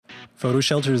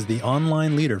PhotoShelter is the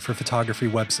online leader for photography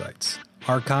websites.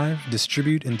 Archive,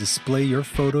 distribute, and display your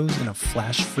photos in a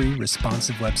flash-free,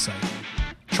 responsive website.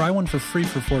 Try one for free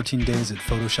for 14 days at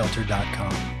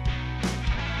photoshelter.com.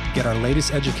 Get our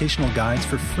latest educational guides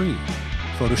for free.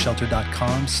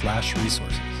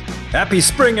 photoshelter.com/resources. Happy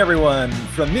spring, everyone!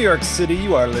 From New York City,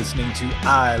 you are listening to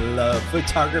I Love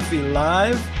Photography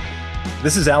Live.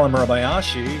 This is Alan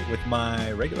Murabayashi with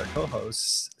my regular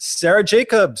co-host, Sarah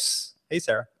Jacobs. Hey,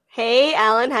 Sarah. Hey,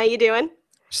 Alan. How you doing?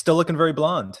 Still looking very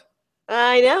blonde.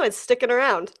 I know. It's sticking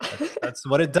around. That's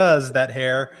what it does, that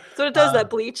hair. That's what it does, that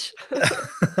bleach.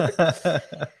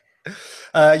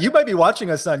 You might be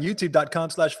watching us on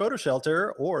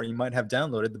youtube.com/photoshelter, or you might have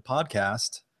downloaded the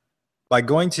podcast by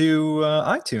going to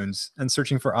iTunes and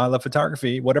searching for I Love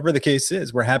Photography. Whatever the case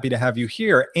is, we're happy to have you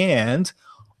here. And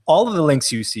all of the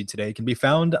links you see today can be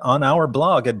found on our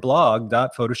blog at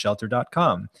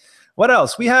blog.photoshelter.com. What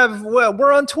else?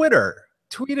 We're on Twitter.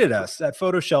 Tweet at us at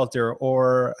PhotoShelter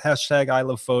or hashtag I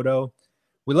Love Photo.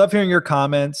 We love hearing your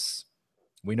comments.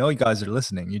 We know you guys are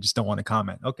listening. You just don't want to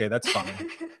comment. Okay, that's fine.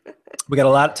 We got a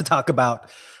lot to talk about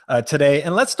today.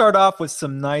 And let's start off with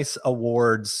some nice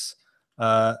awards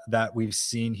that we've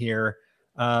seen here.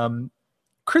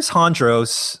 Chris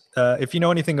Hondros, if you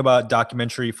know anything about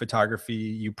documentary photography,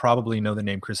 you probably know the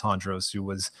name Chris Hondros, who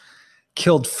was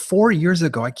killed 4 years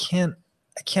ago. I can't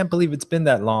believe it's been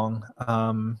that long.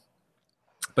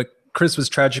 But Chris was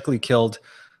tragically killed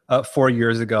 4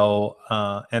 years ago.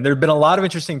 And there have been a lot of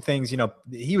interesting things. You know,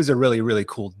 he was a really, really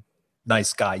cool,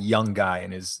 nice guy, young guy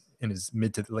in his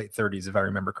mid to late 30s, if I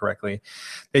remember correctly.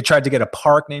 They tried to get a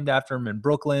park named after him in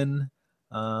Brooklyn,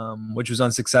 which was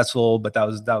unsuccessful, but that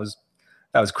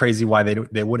was crazy why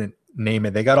they wouldn't name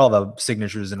it. They got all the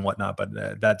signatures and whatnot, but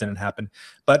that didn't happen.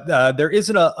 But there is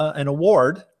an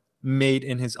award made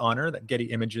in his honor that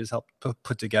Getty Images helped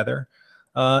put together.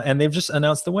 And they've just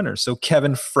announced the winners. So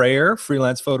Kevin Frayer,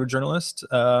 freelance photojournalist,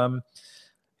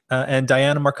 and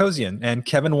Diana Markosian. And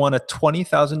Kevin won a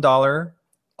 $20,000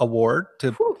 award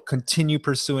to continue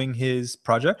pursuing his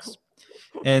projects.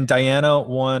 And Diana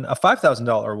won a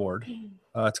 $5,000 award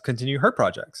to continue her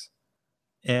projects.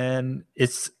 And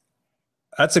that's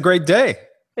a great day.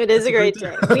 It is a great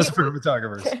day. For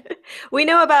photographers. We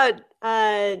know about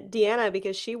Deanna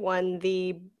because she won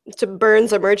the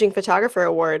Burns Emerging Photographer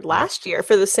Award last year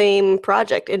for the same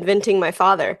project, Inventing My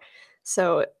Father.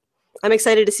 So I'm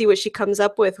excited to see what she comes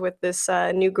up with this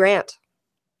new grant.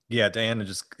 Yeah, Diana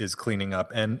just is cleaning up,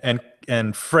 and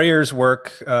Freyer's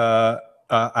work.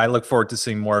 I look forward to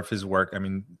seeing more of his work. I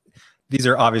mean, these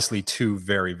are obviously two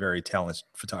very, very talented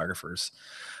photographers.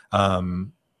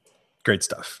 Great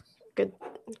stuff.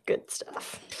 Good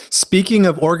stuff. Speaking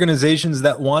of organizations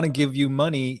that want to give you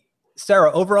money,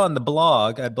 Sarah, over on the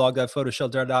blog at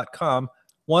blog.photoshelter.com,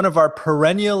 one of our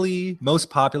perennially most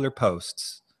popular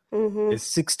posts is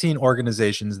 16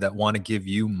 organizations that want to give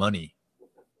you money.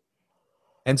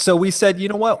 And so we said, you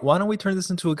know what? Why don't we turn this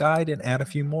into a guide and add a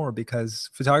few more, because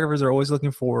photographers are always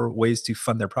looking for ways to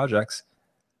fund their projects.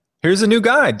 Here's a new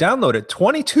guide. Download it.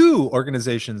 22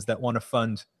 organizations that want to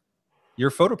fund your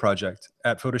photo project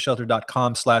at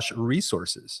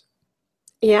photoshelter.com/resources.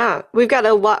 Yeah, we've got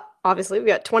a lot. Obviously, we've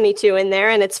got 22 in there,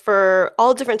 and it's for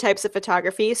all different types of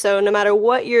photography. So no matter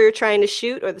what you're trying to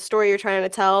shoot or the story you're trying to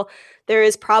tell, there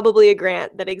is probably a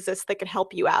grant that exists that could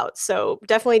help you out. So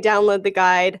definitely download the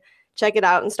guide, check it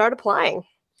out, and start applying.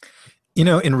 You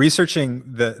know, in researching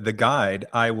the guide,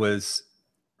 I was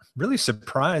really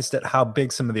surprised at how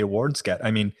big some of the awards get.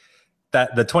 I mean,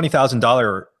 that the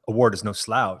 $20,000 award is no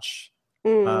slouch.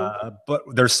 But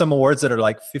there's some awards that are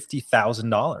like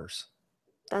 $50,000.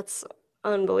 That's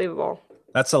unbelievable.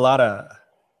 That's a lot of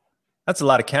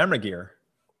camera gear.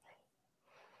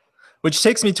 Which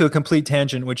takes me to a complete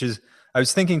tangent, which is, I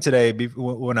was thinking today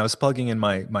when I was plugging in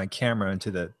my camera into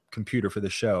the computer for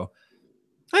the show,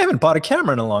 I haven't bought a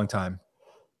camera in a long time.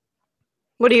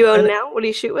 What do you own now? What do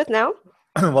you shoot with now?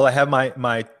 Well, I have my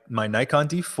Nikon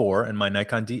D4 and my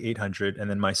Nikon D800, and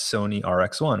then my Sony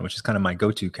RX1, which is kind of my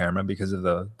go-to camera because of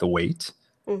the weight.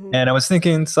 And I was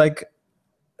thinking, it's like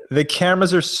the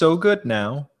cameras are so good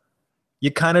now, you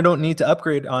kind of don't need to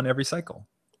upgrade on every cycle.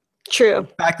 True. In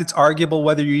fact, it's arguable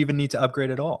whether you even need to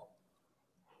upgrade at all.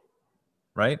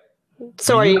 Right?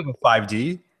 So you have a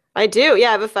 5D? I do. Yeah,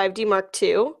 I have a 5D Mark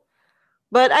II.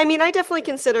 But I mean, I definitely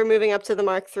consider moving up to the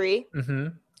Mark III.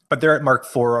 But they're at Mark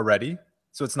IV already.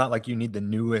 So it's not like you need the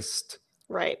newest.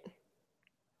 Right.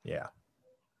 Yeah.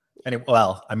 And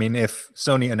I mean, if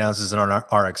Sony announces an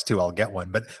RX2, I'll get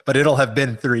one. But it'll have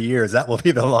been 3 years. That will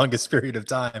be the longest period of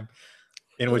time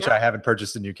in which I haven't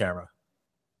purchased a new camera.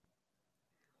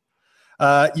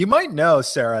 You might know,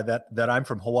 Sarah, that I'm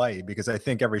from Hawaii because I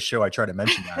think every show I try to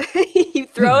mention that. You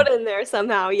throw it in there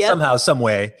somehow. Yep. Somehow, some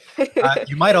way.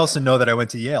 You might also know that I went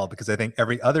to Yale because I think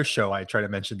every other show I try to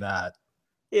mention that.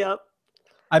 Yep.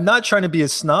 I'm not trying to be a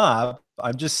snob.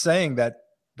 I'm just saying that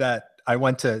I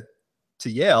went to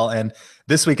Yale, and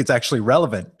this week it's actually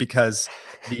relevant because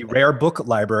the Rare Book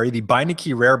Library, the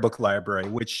Beinecke Rare Book Library,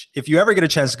 which if you ever get a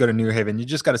chance to go to New Haven, you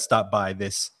just got to stop by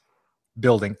this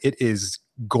building. It is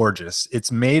gorgeous.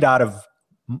 It's made out of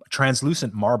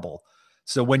translucent marble.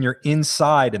 So when you're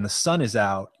inside and the sun is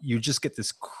out, you just get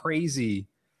this crazy,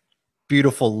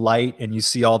 beautiful light, and you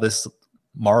see all this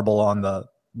marble on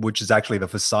which is actually the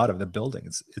facade of the building.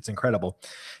 It's incredible.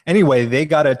 Anyway, they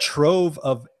got a trove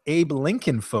of Abe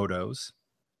Lincoln photos,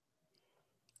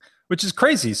 which is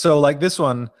crazy. So like this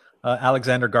one,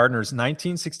 Alexander Gardner's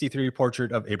 1963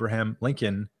 portrait of Abraham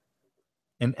Lincoln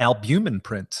in albumen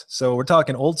print. So we're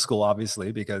talking old school,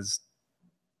 obviously, because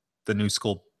the new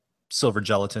school silver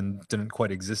gelatin didn't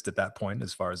quite exist at that point,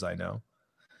 as far as I know.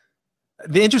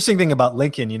 The interesting thing about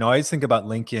Lincoln, I always think about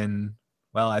Lincoln.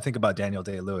 Well, I think about Daniel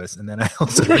Day-Lewis, and then I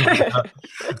also think about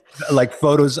like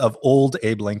photos of old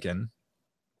Abe Lincoln,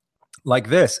 like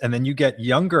this, and then you get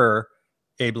younger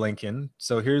Abe Lincoln.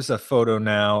 So here's a photo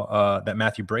now that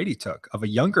Matthew Brady took of a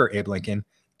younger Abe Lincoln.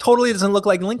 Totally doesn't look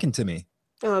like Lincoln to me.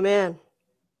 Oh man.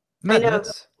 I know.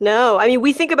 No, I mean,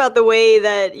 we think about the way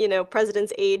that,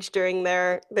 presidents age during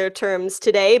their terms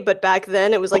today, but back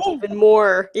then it was like even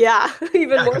more,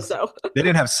 even more so. They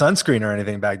didn't have sunscreen or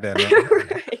anything back then.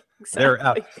 Right, exactly. They're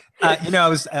out.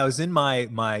 I was in my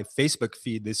Facebook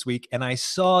feed this week, and I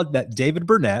saw that David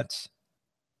Burnett,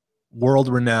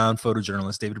 world-renowned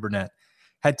photojournalist David Burnett,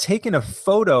 had taken a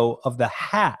photo of the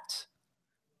hat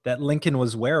that Lincoln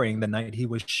was wearing the night he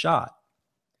was shot.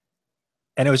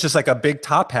 And it was just like a big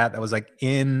top hat that was like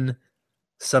in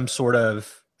some sort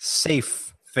of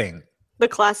safe thing. The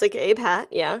classic Abe hat,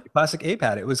 yeah. The classic Abe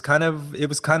hat. It was kind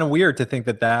of weird to think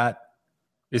that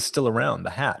is still around, the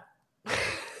hat.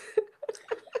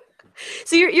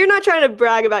 So you're not trying to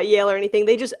brag about Yale or anything.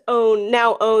 They just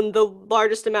now own the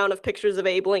largest amount of pictures of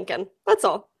Abe Lincoln. That's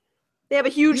all. They have a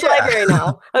huge library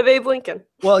now of Abe Lincoln.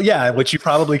 Well, yeah, which you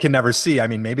probably can never see. I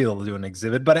mean, maybe they'll do an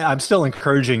exhibit, but I'm still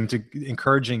encouraging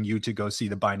you to go see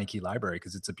the Beinecke Library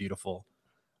because it's a beautiful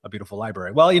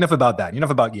library. Well, enough about that. Enough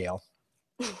about Yale.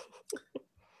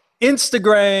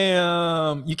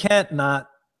 Instagram. You can't not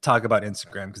talk about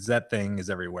Instagram because that thing is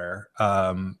everywhere.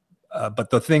 But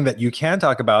the thing that you can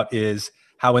talk about is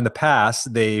how in the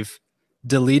past they've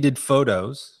deleted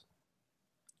photos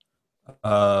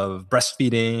of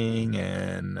breastfeeding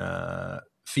and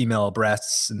female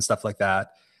breasts and stuff like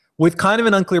that with kind of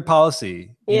an unclear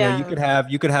policy. You could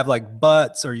have like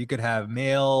butts, or you could have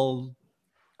male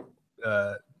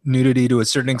nudity to a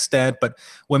certain extent, but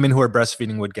women who are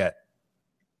breastfeeding would get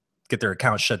their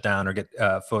accounts shut down or get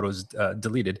photos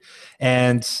deleted.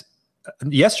 And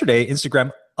yesterday,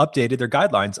 Instagram updated their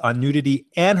guidelines on nudity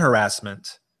and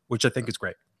harassment, which I think is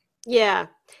great. Yeah.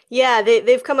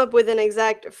 They've come up with an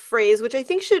exact phrase, which I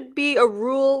think should be a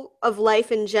rule of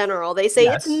life in general. They say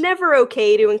It's never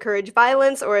okay to encourage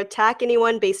violence or attack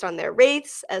anyone based on their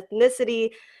race,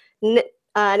 ethnicity,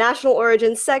 national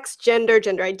origin, sex, gender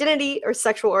identity, or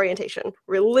sexual orientation,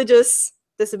 religious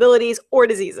disabilities, or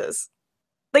diseases.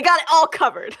 They got it all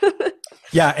covered.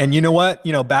 Yeah, and you know what?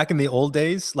 Back in the old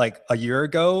days, like a year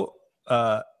ago,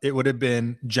 it would have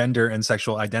been gender and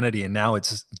sexual identity, and now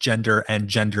it's gender and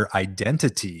gender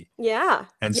identity. Yeah.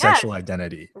 And sexual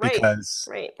identity, because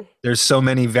there's so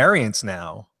many variants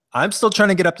now. I'm still trying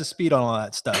to get up to speed on all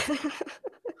that stuff.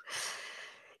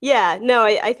 Yeah, no,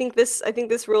 I think this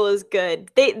rule is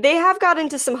good. They have got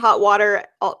into some hot water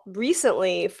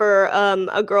recently for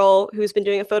a girl who's been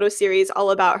doing a photo series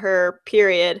all about her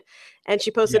period, and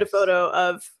she posted a photo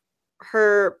of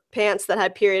her pants that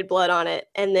had period blood on it,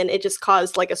 and then it just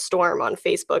caused like a storm on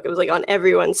Facebook. It was like on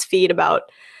everyone's feed about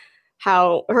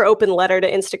how her open letter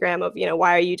to Instagram of,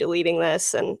 why are you deleting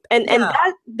this? And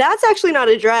that's actually not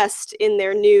addressed in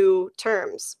their new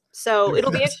terms. So it'll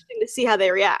be interesting to see how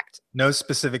they react. No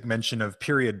specific mention of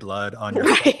period blood on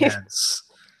your pants.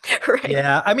 Right.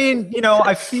 Yeah. I mean,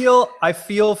 I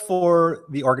feel for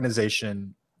the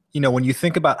organization, when you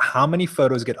think about how many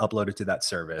photos get uploaded to that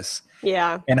service.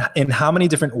 Yeah. And in how many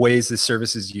different ways the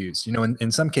service is used.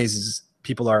 In some cases,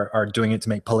 people are doing it to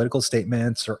make political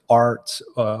statements or art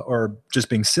or just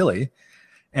being silly.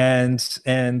 And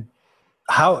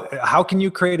how can you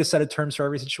create a set of terms for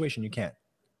every situation? You can't.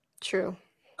 True.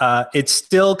 It's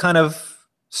still kind of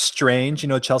strange.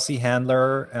 Chelsea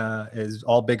Handler is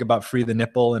all big about Free the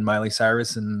Nipple, and Miley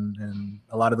Cyrus and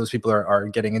a lot of those people are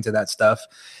getting into that stuff.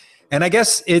 And I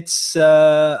guess it's,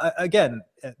 again,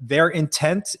 their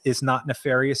intent is not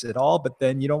nefarious at all, but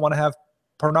then you don't want to have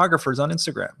pornographers on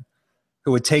Instagram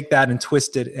who would take that and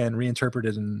twist it and reinterpret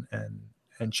it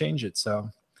and change it. So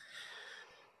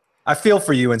I feel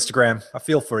for you, Instagram. I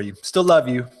feel for you. Still love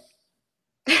you.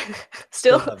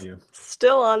 Still love you.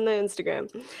 Still on the Instagram.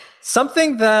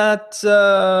 Something that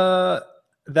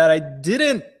that I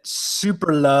didn't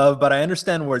super love, but I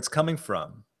understand where it's coming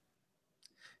from,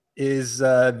 is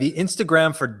the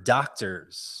Instagram for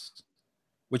doctors,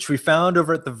 which we found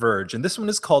over at The Verge. And this one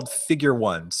is called Figure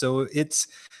One. So it's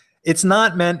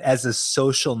not meant as a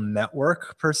social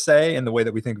network per se in the way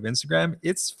that we think of Instagram.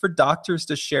 It's for doctors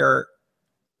to share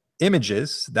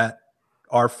images that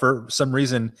are for some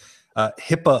reason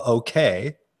HIPAA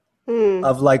okay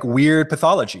of like weird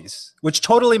pathologies, which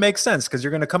totally makes sense because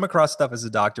you're going to come across stuff as a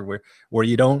doctor where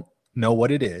you don't know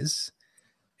what it is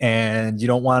and you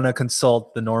don't want to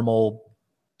consult the normal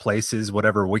places,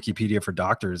 whatever Wikipedia for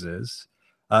doctors is.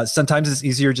 Sometimes it's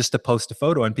easier just to post a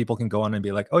photo and people can go on and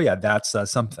be like, oh yeah, that's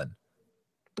something.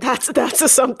 That's a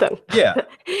something. Yeah.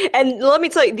 And let me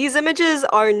tell you, these images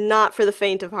are not for the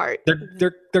faint of heart.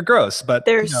 They're gross, but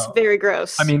they're very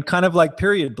gross. I mean, kind of like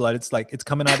period blood. It's like it's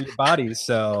coming out of your body,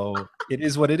 so it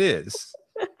is what it is.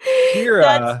 Here,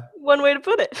 that's one way to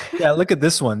put it. Yeah, look at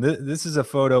this one. This is a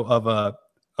photo of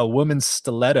a woman's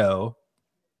stiletto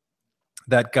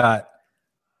that got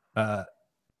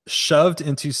shoved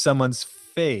into someone's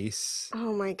face.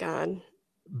 Oh my God.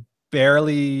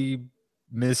 Barely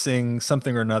missing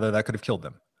something or another that could have killed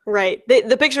them. Right.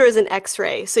 The picture is an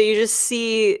X-ray, so you just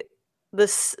see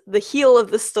the heel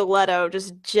of the stiletto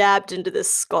just jabbed into this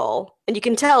skull, and you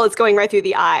can tell it's going right through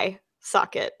the eye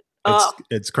socket.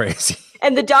 It's crazy.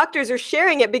 And the doctors are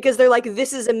sharing it because they're like,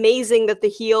 this is amazing that the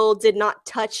heel did not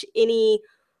touch any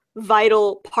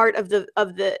vital part of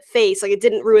the face, like it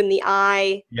didn't ruin the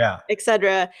eye,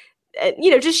 etc. And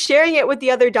just sharing it with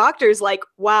the other doctors, like,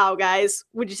 wow, guys,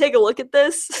 would you take a look at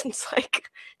this? It's like,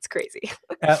 it's crazy.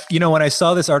 When I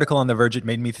saw this article on The Verge, it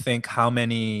made me think how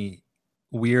many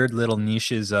weird little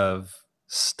niches of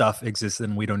stuff exist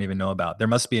and we don't even know about. There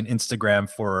must be an Instagram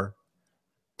for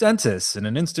dentists and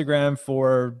an Instagram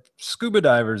for scuba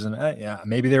divers, and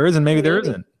maybe there is and maybe there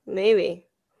isn't. Maybe.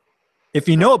 If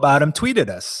you know about them, tweet at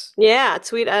us. Yeah,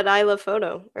 tweet at I Love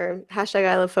Photo or hashtag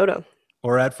I Love Photo.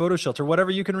 Or at Photo Shelter,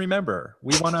 whatever you can remember.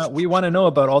 We wanna know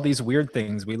about all these weird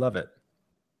things. We love it.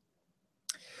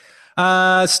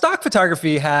 Stock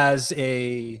photography has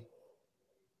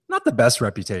not the best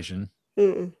reputation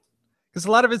because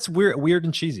a lot of it's weird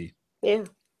and cheesy. Yeah.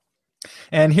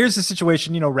 And here's the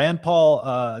situation. Rand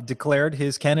Paul declared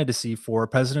his candidacy for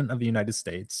president of the United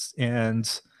States, and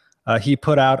he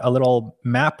put out a little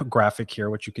map graphic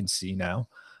here, which you can see now,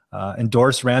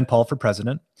 endorsed Rand Paul for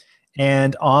president.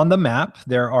 And on the map,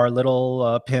 there are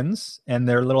little pins and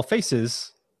their little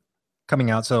faces coming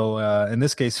out. So in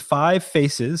this case, 5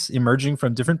 faces emerging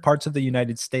from different parts of the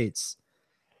United States.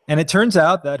 And it turns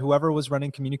out that whoever was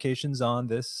running communications on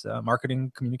this,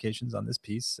 marketing communications on this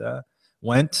piece,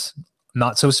 went,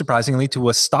 not so surprisingly, to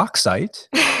a stock site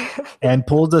and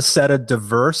pulled a set of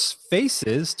diverse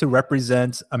faces to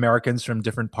represent Americans from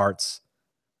different parts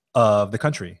of the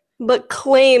country. But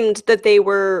claimed that they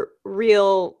were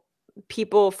real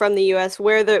people from the U.S.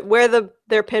 where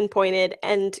they're pinpointed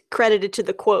and credited to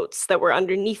the quotes that were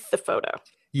underneath the photo.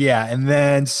 Yeah, and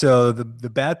then so the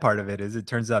bad part of it is it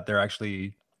turns out they're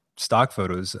actually stock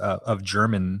photos of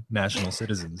German national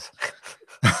citizens.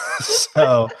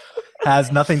 So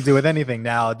has nothing to do with anything.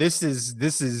 Now this is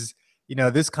this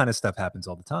kind of stuff happens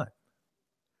all the time.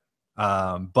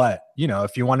 But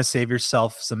if you want to save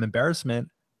yourself some embarrassment,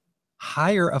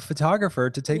 hire a photographer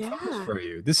to take photos for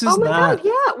you. This is God,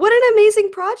 yeah. What an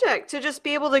amazing project to just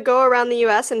be able to go around the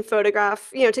U.S. and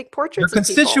photograph, take portraits your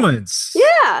constituents. Of people.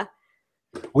 Yeah.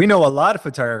 We know a lot of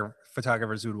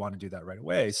photographers who would want to do that right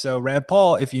away. So Rand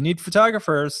Paul, if you need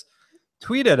photographers,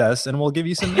 tweet at us and we'll give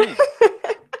you some names.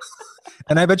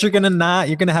 And I bet you're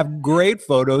gonna have great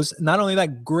photos. Not only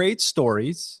that, great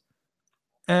stories,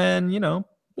 and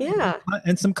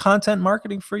and some content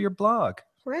marketing for your blog.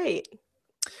 Right.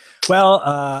 Well,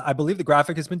 I believe the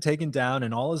graphic has been taken down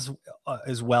and all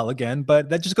is well again, but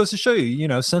that just goes to show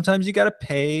you, sometimes you got to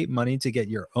pay money to get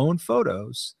your own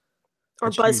photos.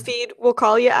 Or BuzzFeed will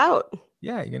call you out.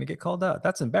 Yeah, you're going to get called out.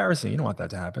 That's embarrassing. You don't want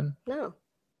that to happen. No.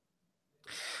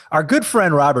 Our good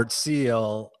friend Robert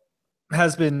Seal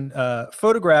has been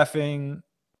photographing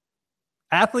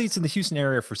athletes in the Houston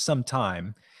area for some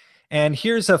time. And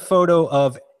here's a photo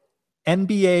of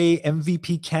NBA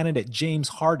MVP candidate James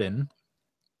Harden.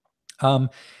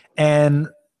 And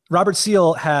Robert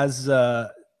Seal has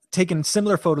taken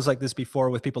similar photos like this before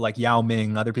with people like Yao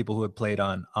Ming, other people who had played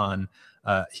on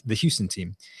the Houston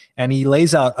team. And he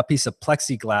lays out a piece of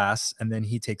plexiglass, and then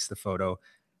he takes the photo.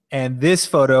 And this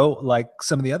photo, like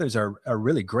some of the others, are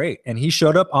really great. And he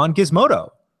showed up on Gizmodo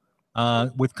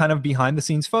with kind of behind the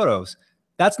scenes photos.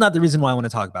 That's not the reason why I want to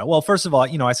talk about it. Well, first of all,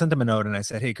 I sent him a note and I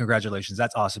said, hey, congratulations.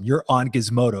 That's awesome. You're on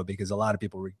Gizmodo, because a lot of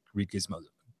people read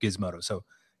Gizmodo. So,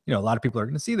 a lot of people are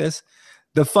going to see this.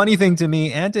 The funny thing to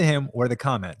me and to him were the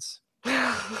comments.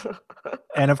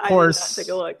 And of course, take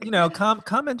a look.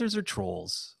 Commenters are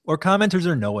trolls, or commenters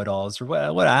are know-it-alls, or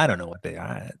what I don't know what they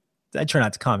are. I try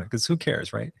not to comment because who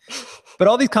cares, right? But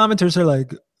all these commenters are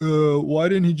like, why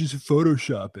didn't he just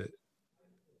Photoshop it?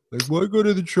 Like, why go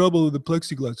to the trouble of the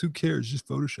plexiglass? Who cares? Just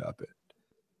Photoshop it.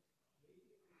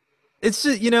 It's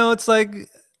just, it's like,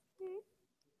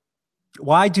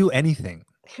 why do anything?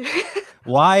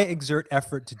 Why exert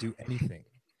effort to do anything?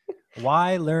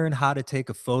 Why learn how to take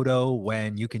a photo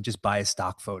when you can just buy a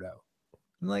stock photo?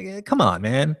 I'm like, come on,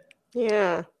 man.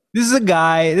 Yeah. This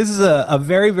is a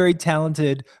very, very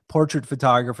talented portrait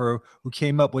photographer who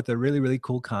came up with a really, really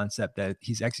cool concept that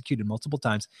he's executed multiple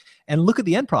times. And look at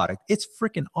the end product. It's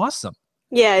freaking awesome.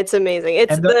 Yeah, it's amazing.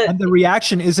 And the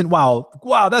reaction isn't, wow,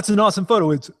 that's an awesome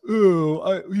photo. It's,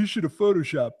 you should have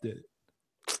Photoshopped it.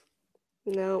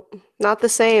 No, not the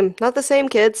same. Not the same,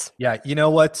 kids. Yeah, you know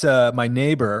what? My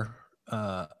neighbor,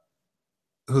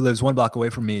 who lives 1 block away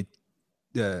from me,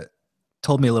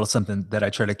 told me a little something that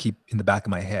I try to keep in the back of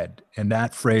my head. And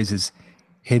that phrase is,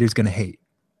 haters gonna hate.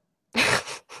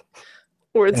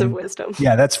 Words of wisdom.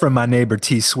 Yeah, that's from my neighbor,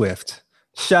 T Swift.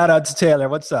 Shout out to Taylor.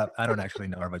 What's up? I don't actually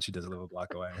know her, but she does live a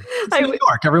block away. It's New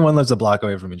York. Everyone lives a block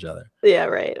away from each other. Yeah,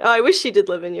 right. Oh, I wish she did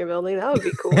live in your building. That would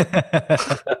be cool.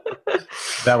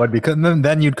 That would be cool.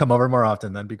 Then you'd come over more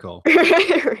often. That'd be cool.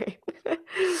 Right.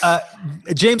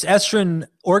 James Estrin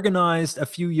organized a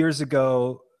few years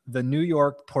ago the New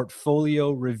York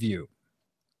Portfolio Review.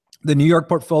 The New York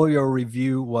Portfolio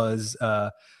Review was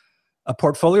a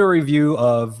portfolio review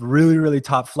of really, really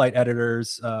top flight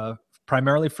editors,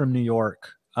 primarily from New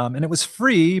York. And it was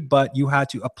free, but you had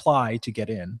to apply to get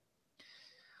in.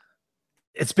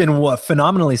 It's been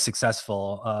phenomenally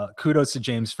successful. Kudos to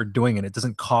James for doing it. It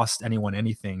doesn't cost anyone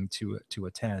anything to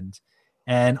attend.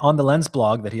 And on the Lens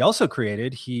blog that he also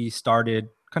created, he started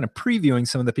kind of previewing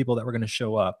some of the people that were going to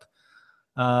show up.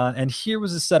 And here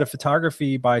was a set of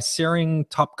photography by Tsering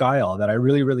Topgayal that I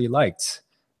really, really liked.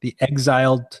 The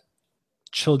Exiled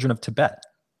Children of Tibet.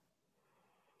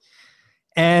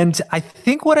 And I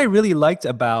think what I really liked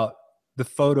about the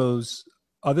photos,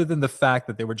 other than the fact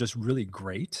that they were just really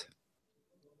great,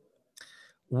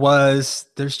 was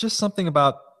there's just something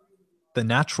about the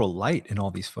natural light in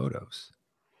all these photos.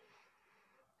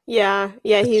 Yeah,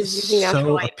 he's using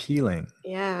natural light. So appealing.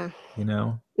 Yeah.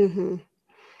 Mm-hmm.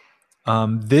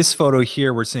 This photo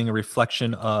here, we're seeing a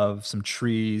reflection of some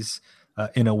trees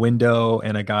in a window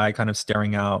and a guy kind of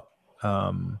staring out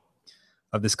of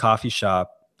this coffee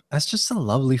shop. That's just a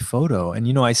lovely photo. And,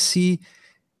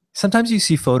 sometimes you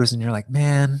see photos and you're like,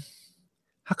 man,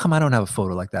 how come I don't have a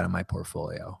photo like that in my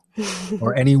portfolio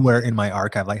or anywhere in my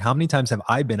archive? Like, how many times have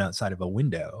I been outside of a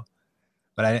window,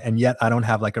 and yet I don't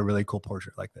have like a really cool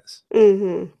portrait like this.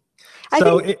 Mm-hmm.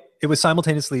 So it was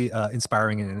simultaneously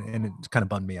inspiring and it kind of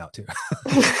bummed me out too.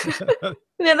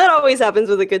 Yeah, that always happens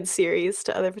with a good series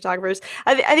to other photographers.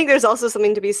 I think there's also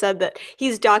something to be said that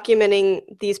he's documenting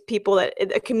these people,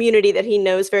 a community that he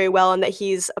knows very well and that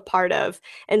he's a part of.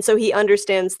 And so he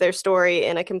understands their story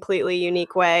in a completely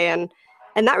unique way. And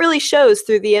that really shows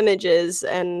through the images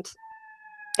and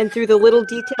through the little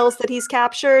details that he's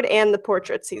captured and the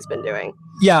portraits he's been doing.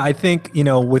 Yeah, I think,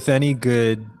 with any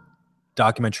good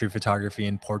documentary photography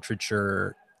and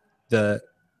portraiture, the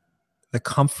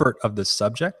comfort of the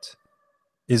subject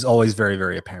is always very,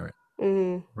 very apparent.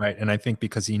 Mm-hmm. Right? And I think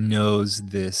because he knows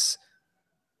this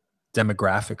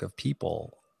demographic of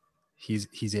people,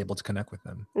 he's able to connect with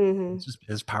them. Mm-hmm.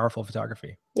 It's powerful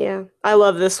photography. Yeah. I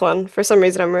love this one. For some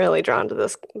reason, I'm really drawn to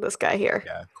this guy here.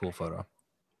 Yeah, cool photo.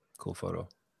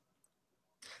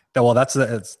 Well, that's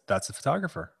the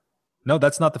photographer. No,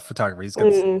 that's not the photographer. He's got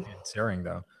Tsering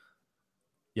though.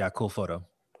 Yeah, cool photo.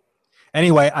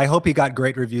 Anyway, I hope he got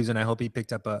great reviews and I hope he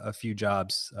picked up a few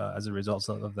jobs as a result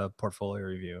of the portfolio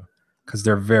review, because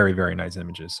they're very, very nice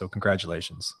images. So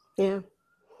congratulations. Yeah.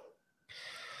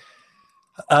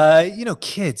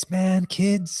 Kids.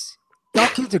 Y'all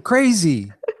kids are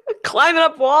crazy. Climbing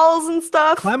up walls and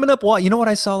stuff. You know what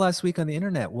I saw last week on the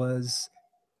internet was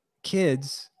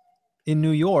kids in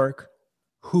New York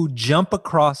who jump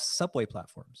across subway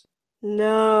platforms.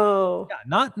 No.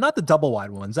 Yeah, not the double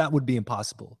wide ones. That would be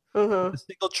impossible. Uh-huh. The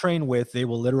single train width, they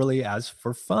will literally, as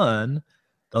for fun,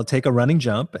 they'll take a running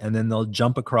jump and then they'll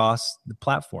jump across the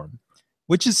platform,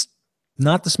 which is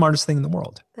not the smartest thing in the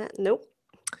world. Nope.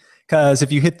 Because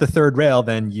if you hit the third rail,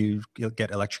 then you'll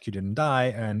get electrocuted and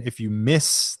die. And if you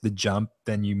miss the jump,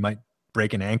 then you might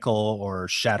break an ankle or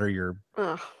shatter your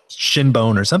Oh, shin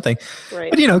bone or something. right.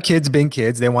 But, you know, kids being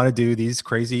kids, they want to do these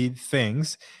crazy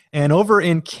things. And over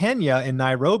in Kenya, in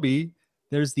Nairobi,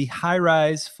 there's the High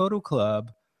Rise Photo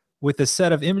Club with a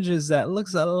set of images that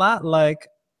looks a lot like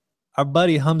our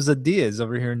buddy Hamza Diaz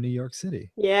over here in New York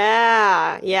City.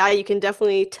 Yeah. Yeah, you can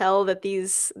definitely tell that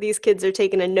these kids are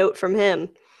taking a note from him.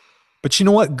 But you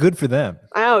know what? Good for them.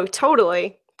 Oh,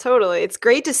 totally. Totally. It's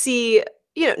great to see,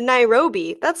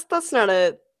 Nairobi. That's not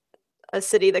a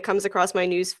city that comes across my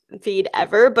news feed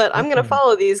ever, but I'm gonna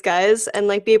follow these guys and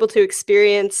like be able to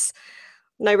experience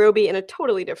Nairobi in a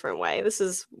totally different way. This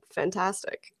is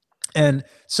fantastic. And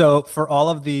so for all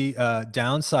of the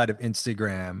downside of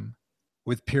Instagram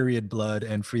with period blood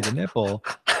and free the nipple,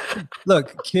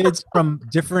 look, kids from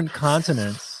different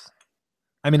continents.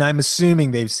 I mean, I'm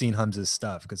assuming they've seen Hamza's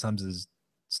stuff because Hamza's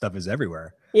stuff is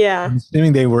everywhere. Yeah. I'm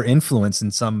assuming they were influenced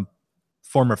in some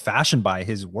form or fashion by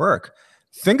his work.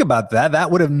 Think about that.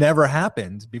 That would have never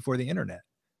happened before the internet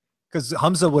because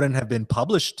Hamza wouldn't have been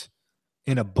published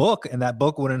in a book and that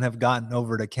book wouldn't have gotten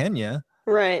over to Kenya.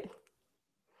 Right.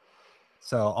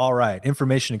 So, all right,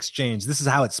 information exchange. This is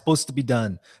how it's supposed to be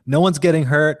done. No one's getting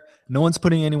hurt. No one's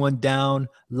putting anyone down.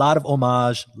 A lot of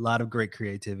homage, a lot of great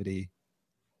creativity.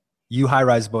 You High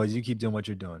Rise boys, you keep doing what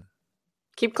you're doing.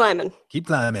 Keep climbing. Keep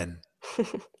climbing.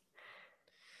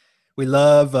 We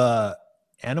love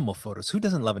animal photos. Who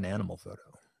doesn't love an animal photo?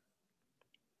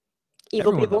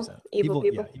 Evil Everyone people. loves that. Evil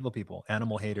people. Yeah, evil people,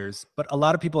 animal haters. But a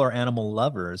lot of people are animal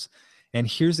lovers. And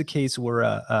here's a case where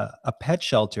a pet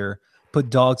shelter put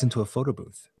dogs into a photo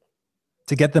booth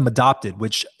to get them adopted,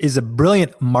 which is a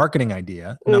brilliant marketing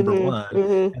idea, number one.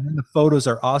 Mhm. And then the photos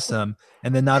are awesome.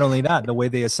 And then not only that, the way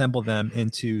they assemble them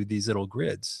into these little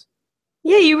grids.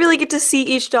 Yeah, you really get to see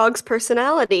each dog's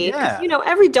personality. 'Cause, Yeah.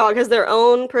 every dog has their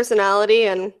own personality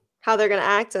and how they're going to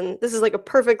act. And this is like a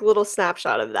perfect little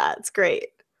snapshot of that. It's great.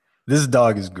 This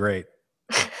dog is great.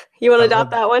 You want I to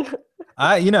adopt that one?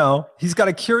 He's got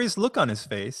a curious look on his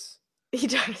face He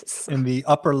does. in the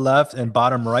upper left and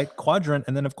bottom right quadrant.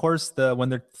 And then, of course, when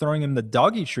they're throwing him the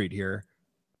doggy treat here,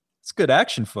 it's a good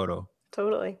action photo.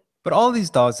 Totally. But all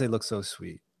these dogs, they look so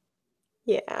sweet.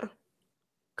 Yeah.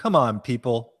 Come on,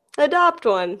 people. Adopt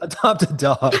one. Adopt a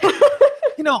dog.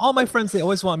 All my friends, they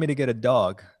always want me to get a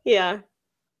dog. Yeah.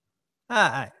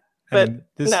 No.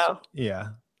 Yeah.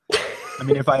 I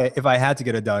mean, if I had to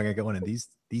get a dog, I'd get one of these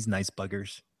nice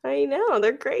buggers. I know.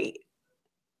 They're great.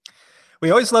 We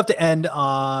always love to end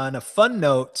on a fun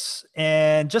note.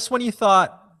 And just when you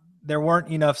thought there weren't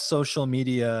enough social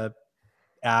media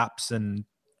apps and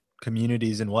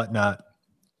communities and whatnot,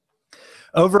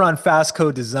 over on Fast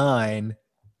Code Design,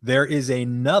 there is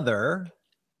another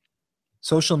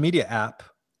social media app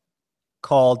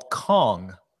called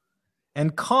Kong.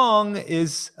 And Kong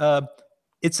is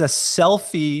it's a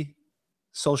selfie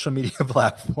social media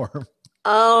platform.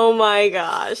 Oh my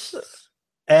gosh.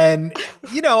 And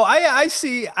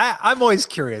I'm always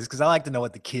curious because I like to know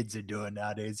what the kids are doing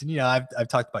nowadays. And I've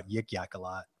talked about Yik Yak a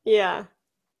lot. Yeah.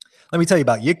 Let me tell you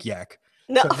about Yik Yak.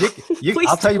 No. So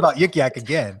I'll tell you about Yik Yak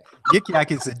again. Yik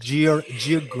Yak is a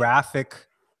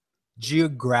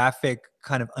geographic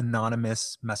kind of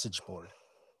anonymous message board.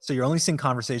 So you're only seeing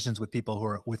conversations with people who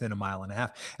are within a mile and a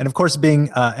half. And of course,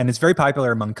 and it's very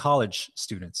popular among college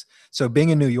students. So being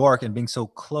in New York and being so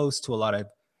close to a lot of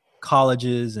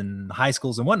colleges and high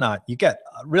schools and whatnot, you get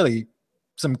really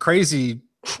some crazy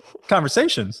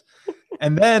conversations.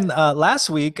 And then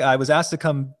last week, I was asked to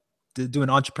come to do an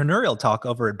entrepreneurial talk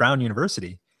over at Brown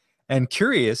University. And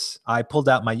curious, I pulled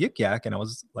out my Yik Yak and I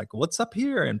was like, what's up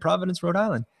here in Providence, Rhode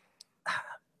Island?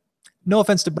 No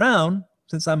offense to Brown,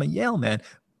 since I'm a Yale man,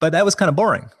 but that was kind of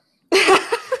boring. It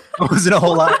wasn't a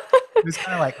whole lot. It was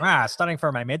kind of like, studying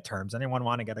for my midterms. Anyone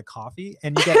want to get a coffee?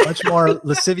 And you get much more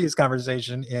lascivious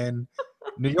conversation in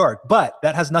New York. But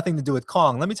that has nothing to do with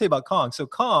Kong. Let me tell you about Kong. So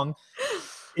Kong,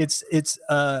 it's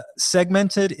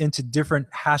segmented into different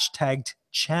hashtagged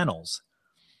channels.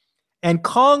 And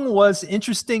Kong was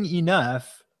interesting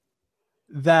enough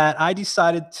that I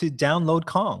decided to download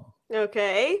Kong.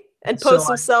 Okay. And post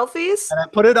some selfies? And I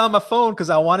put it on my phone because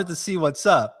I wanted to see what's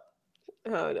up.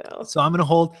 Oh, no. So I'm going to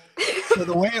hold. So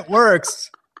the way it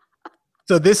works.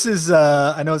 So this is,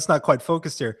 I know it's not quite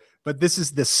focused here, but this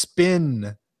is the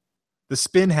spin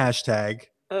hashtag.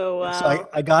 Oh, wow. So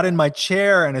I got in my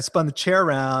chair and I spun the chair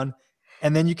around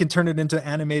and then you can turn it into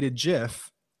animated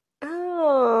GIF.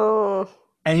 Oh.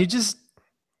 And you just...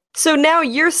 So now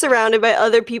you're surrounded by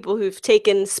other people who've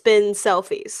taken spin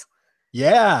selfies.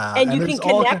 Yeah. And you can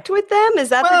connect with them? Is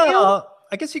that the deal?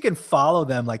 I guess you can follow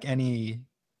them like any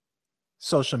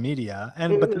social media.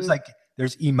 But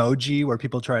there's emoji where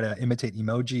people try to imitate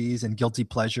emojis, and guilty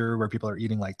pleasure where people are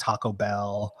eating like Taco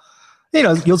Bell. You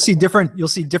know, you'll see different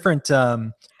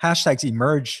hashtags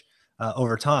emerge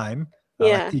over time,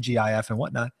 like TGIF and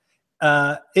whatnot.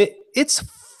 It's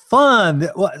fun.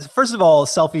 Well, first of all,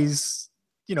 selfies.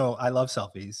 You know, I love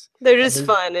selfies. They're just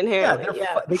fun inherently.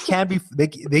 Yeah, they can be. They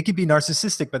can be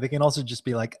narcissistic, but they can also just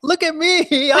be like, "Look at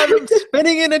me! I'm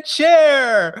spinning in a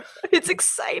chair. It's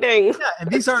exciting." Yeah, and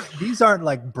these aren't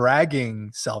like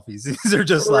bragging selfies. These are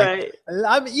just like,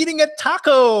 "I'm eating a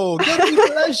taco. Guilty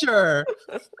pleasure."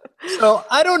 So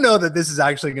I don't know that this is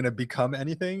actually going to become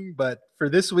anything, but for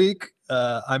this week,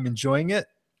 I'm enjoying it,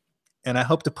 and I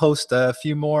hope to post a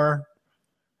few more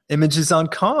images on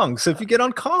Kong. So if you get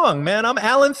on Kong, man, I'm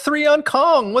Alan3 on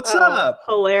Kong. What's up?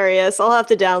 Hilarious. I'll have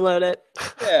to download it.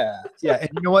 Yeah. And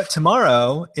you know what?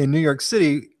 Tomorrow in New York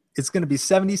City, it's going to be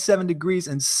 77 degrees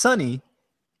and sunny,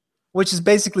 which is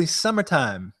basically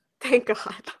summertime. Thank God.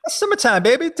 That's summertime,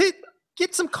 baby.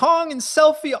 Get some Kong and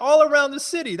selfie all around the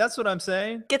city. That's what I'm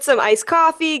saying. Get some iced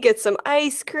coffee, get some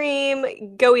ice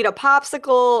cream, go eat a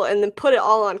popsicle, and then put it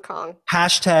all on Kong.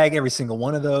 Hashtag every single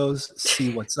one of those.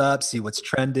 See what's up, see what's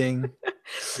trending.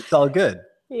 It's all good.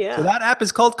 Yeah. So that app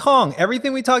is called Kong.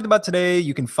 Everything we talked about today,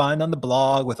 you can find on the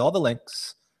blog with all the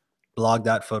links,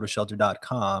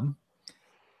 blog.photoshelter.com.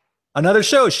 Another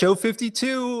show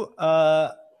 52.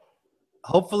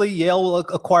 Hopefully Yale will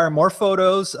acquire more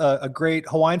photos. A great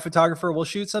Hawaiian photographer will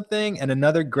shoot something, and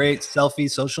another great selfie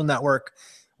social network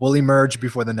will emerge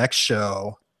before the next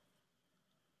show.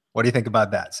 What do you think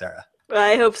about that, Sarah?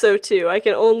 I hope so too. I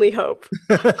can only hope.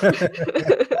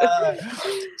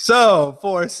 So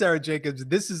for Sarah Jacobs,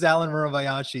 this is Alan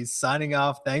Murabayashi signing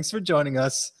off. Thanks for joining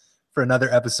us for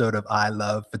another episode of I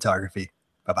Love Photography.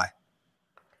 Bye-bye.